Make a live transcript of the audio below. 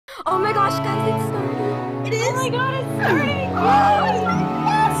Oh my gosh, guys, it's starting. It is? Oh my god, it's starting.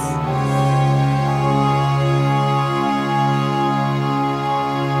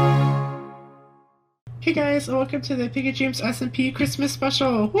 Hey guys, and welcome to the PiggyDreams SMP Christmas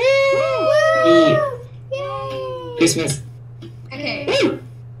special. Woo! Yay! Christmas. Okay.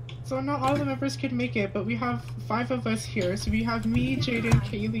 So not all the members could make it, but we have 5 of us here. So we have me, Jaden,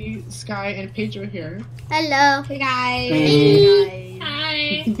 Kaylee, Sky, and Pedro here. Hello. Hey guys. Hey.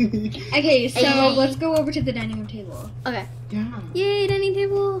 Hi. Okay, so Hey. let's go over to the dining room table. Okay. Yeah. Yay, dining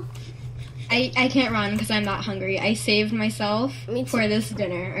table. I can't run because I'm not hungry. I saved myself Me too. for this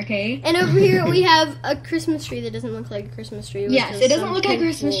dinner, okay? And over here we have a Christmas tree that doesn't look like a Christmas tree. with Yes, just it doesn't some look like a pink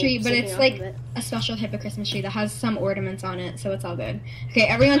Christmas wool tree, but sticking it's off like of it. a special type of Christmas tree that has some ornaments on it, so it's all good. Okay,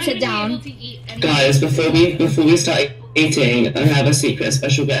 everyone sit down. Guys, before we start eating, I have a secret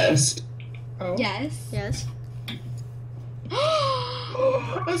special guest. Oh. Yes. Yes.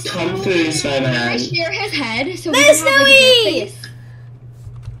 Come through, Snowman. I share his head, so There's we can have like, a Snowy! good face.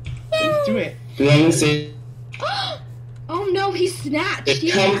 Let's do it. Long see. Oh no, he snatched.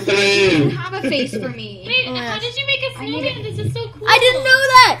 He Come doesn't through. have a face for me. Wait, Oh my how gosh. did you make a snowman? This is so cool. I didn't know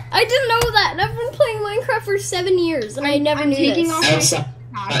that. I didn't know that. And I've been playing Minecraft for 7 years, and I never I'm knew taking this. off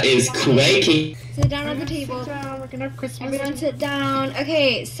Outside is quaking. Sit down at the table. Sit down, we're gonna have Christmas. Everyone sit down.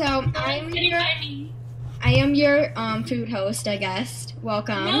 Okay, so I'm sitting by me. I am your food host, I guess.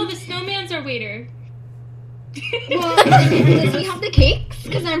 Welcome. No, the snowman's our waiter. Well, does he have the cakes?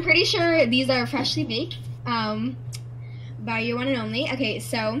 Because I'm pretty sure these are freshly baked. By your one and only. Okay,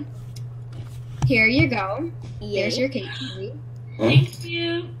 so here you go. There's your cake. Kaylee. Thank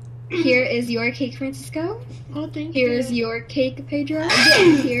you. Here is your cake, Francisco. Oh, thank Here's you. your cake, Pedro.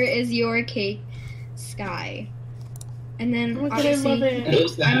 Here is your cake, Sky. And then Oh my god, I love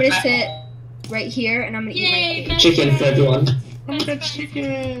obviously, it. I'm gonna sit right here and I'm gonna eat my Yay, cake. best Chicken for friend. everyone. Oh my god,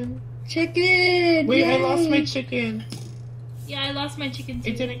 chicken. Chicken! Wait, I Yay. lost my chicken. Yeah, I lost my chicken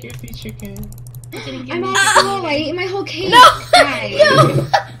too. It didn't give me chicken. It didn't give I'm me all chicken. full. I ate my whole cake. No! Sky.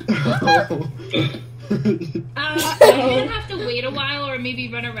 I'm gonna have to wait a while or maybe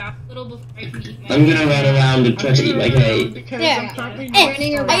run around a little before I can eat my I'm gonna run around and try to eat my cake. Because There. I'm currently Hey,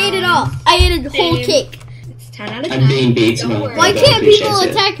 Running not I ate it around. all. I ate a whole Same. cake. It's 10 out of 10. I'm being beaten Don't up. worry. Why I don't can't people appreciate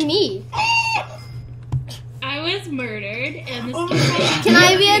it. attack me? I was murdered and this Oh kid my God. Can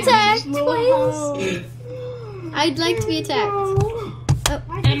I be attacked, Little please? house. I'd like to be attacked. No.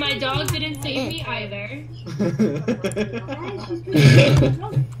 and my dog didn't save me either.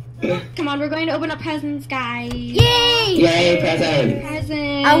 Come on, we're going to open up presents, guys. Yay! Yay, present.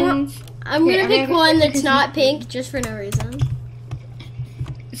 Presents. I'm Okay, gonna pick everyone- one that's not pink, just for no reason.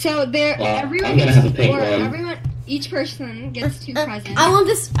 So there, Well, everyone I'm gonna gets, have a pink or one. everyone, each person gets 2 presents. I want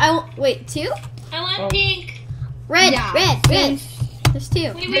this. Wait, 2? I want Oh. pink. Red, Yeah, red. since There's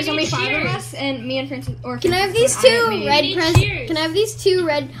 2. Wait, There's we only need 5 of cheers. us, and me and Francis. Or Can I have Francis these and 2 made. red Need presents? cheers. Can I have these 2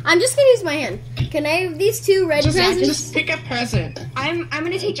 red? I'm just gonna use my hand. Can I have these 2 red presents? Just pick a present. I'm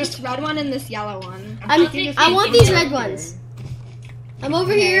gonna take this red one and this yellow one. I'm, taking a I pink want one these right red here. ones. I'm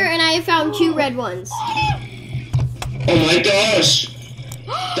over here and I have found 2 red ones. Oh my gosh!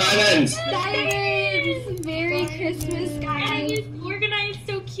 Diamonds! Diamonds! Merry Christmas, And guys. it's organized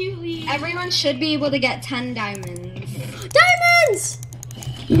so cutely. Everyone should be able to get 10 diamonds. Diamonds!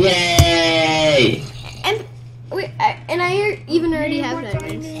 Yay! And wait, I even already have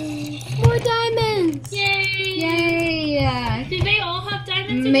diamonds. More diamonds! Yay! Yay! Did they all have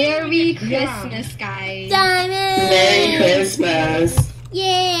diamonds? in Merry them? Yeah. Christmas, guys. Diamonds! Merry Christmas!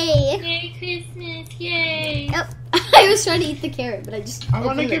 Yay! Merry Christmas! Yay! Oh, I was trying to eat the carrot, but I just I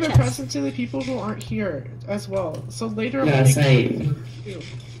want to opened give the a chest. present to the people who aren't here as well. So later Yeah, I'm same.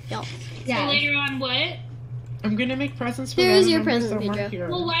 So Yeah. later on, what? I'm gonna make presents for Here's them your members present, that weren't Pedro. here.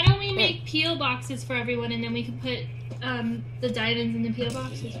 Well, why don't we make peel boxes for everyone, and then we can put the diamonds in the peel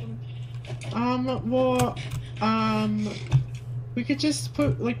boxes. We could just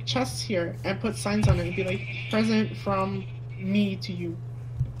put like chests here and put signs on it and be like, present from me to you.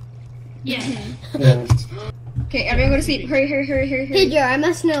 Yeah. Yeah. Okay, everyone go to sleep. Hurry, hurry, hurry, hurry, hurry. Pedro, I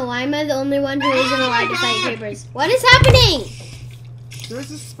must know, why am I the only one who isn't allowed to fight creepers? What is happening?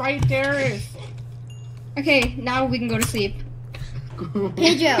 There's a spider. Okay, now we can go to sleep.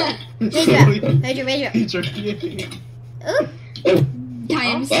 Pedro. Ooh,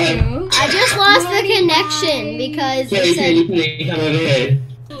 Times Oh, 2. I just lost the connection because Kitty, it said, kitty, come over here.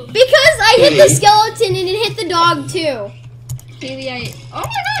 because I hit the skeleton and it hit the dog too. Kaylee, oh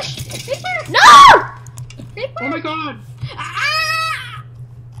my gosh! Creeper! No! Creeper! Oh my god! Ah!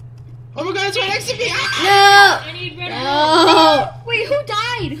 Oh my god, it's right next to me! Ah! No! I need red No! Wait, who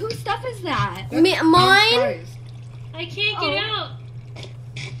died? Whose stuff is that? Mine? Guys, I can't get out.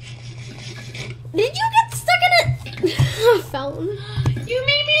 down. You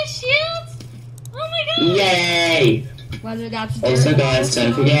made me a shield? Oh my god! Yay! Whether that's Also, guys,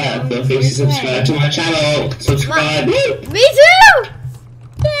 don't forget, feel free to subscribe to my channel. Subscribe. Me too!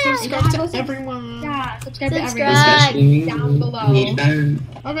 Yeah. Subscribe to everyone. Yeah, subscribe to Subscribe. everyone down below.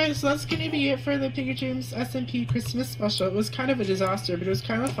 Alright, so that's gonna be it for the Piggy Dreams SMP Christmas special. It was kind of a disaster, but it was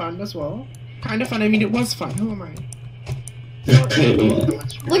kind of fun as well. Kind of fun, I mean, it was fun. Who am I?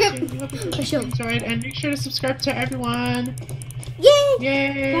 Look at the show. Enjoyed, and make sure to subscribe to everyone. Yay!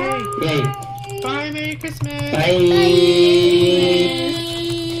 Yay! Yay. Bye, Merry Christmas! Bye.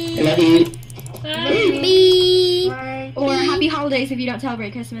 I love you. Bye. Bye. Or happy holidays if you don't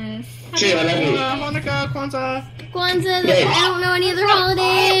celebrate Christmas. True, I love you. Hanukkah, Kwanzaa. Kwanzaa, Yay. I don't know any other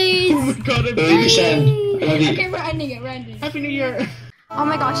holidays. Oh my god, I'm Baruch Hashem. I love you. Okay, we're ending it. We're ending it. Happy New Year! Oh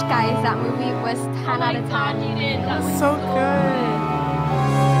my gosh, guys, that movie was 10 out of 10. You did. That was So good!